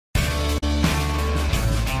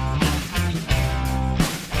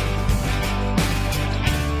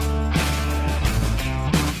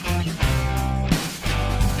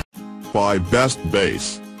5 Best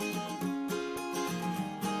Base.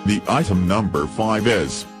 The item number 5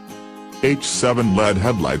 is H7 LED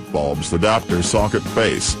headlight bulbs adapter socket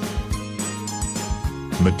base.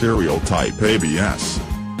 Material type ABS.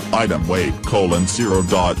 Item weight: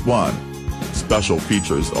 0.1. Special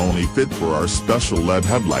features only fit for our special LED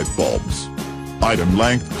headlight bulbs. Item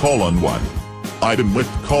length: 1. Item width: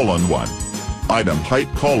 1. Item height: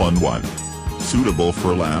 1. Suitable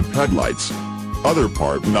for lamp headlights. Other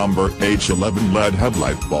part number: H11 LED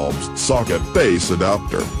headlight bulbs socket base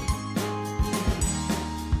adapter.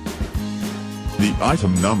 The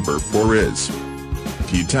item number 4 is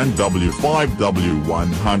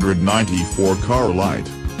T10W5W194 car light.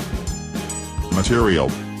 Material: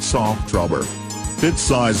 soft rubber. Fit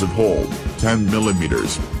size of hole: 10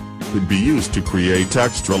 mm. Could be used to create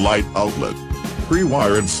extra light outlet.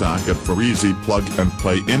 Pre-wired socket for easy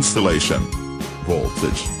plug-and-play installation.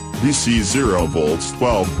 Voltage: DC 0 volts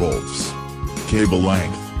 12 volts. Cable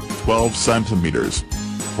length: 12 cm.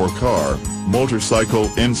 For car, motorcycle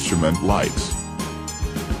instrument lights.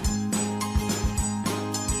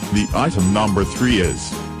 The item number 3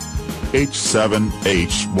 is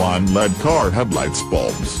H7H1 LED car headlights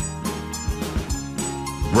bulbs.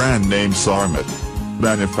 Brand name: Sarmat.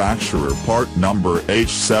 Manufacturer part number: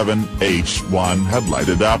 H7H1 headlight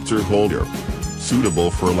adapter holder.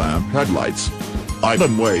 Suitable for lamp headlights.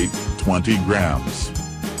 Item weight: 20 grams.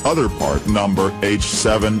 Other part number: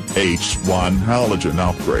 H7H1 halogen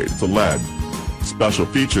upgrade to LED. Special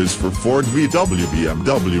features for Ford, VW,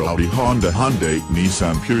 BMW, Audi, Honda, Hyundai,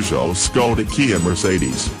 Nissan, Peugeot, Skoda, Kia,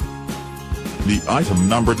 Mercedes. The item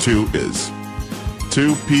number 2 is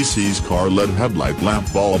 2 PCs car LED headlight lamp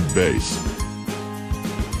bulb base.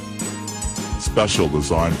 Special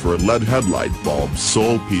design for LED headlight bulb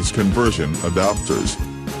sole piece conversion adapters.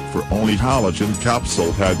 For only halogen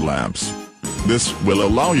capsule headlamps. This will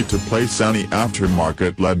allow you to place any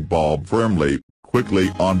aftermarket LED bulb firmly,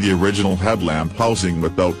 quickly on the original headlamp housing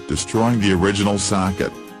without destroying the original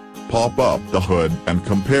socket. Pop up the hood and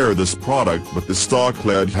compare this product with the stock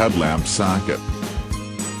LED headlamp socket.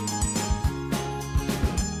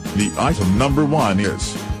 The item number 1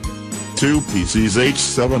 is 2 PCs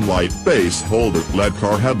H7 light base holder LED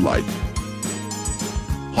car headlight.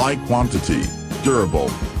 High quantity, durable,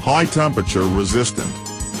 high temperature resistant.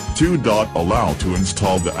 2. Allow to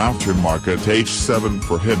install the aftermarket H7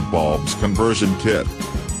 for head bulbs conversion kit.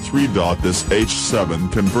 3. This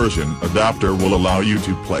H7 conversion adapter will allow you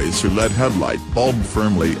to place your LED headlight bulb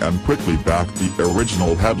firmly and quickly back the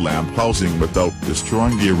original headlamp housing without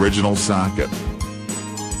destroying the original socket.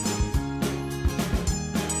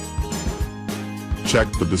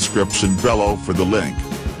 Check the description below for the link.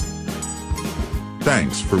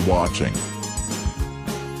 Thanks for watching.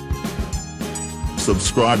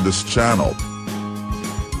 Subscribe this channel.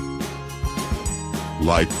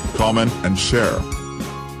 Like, comment and share.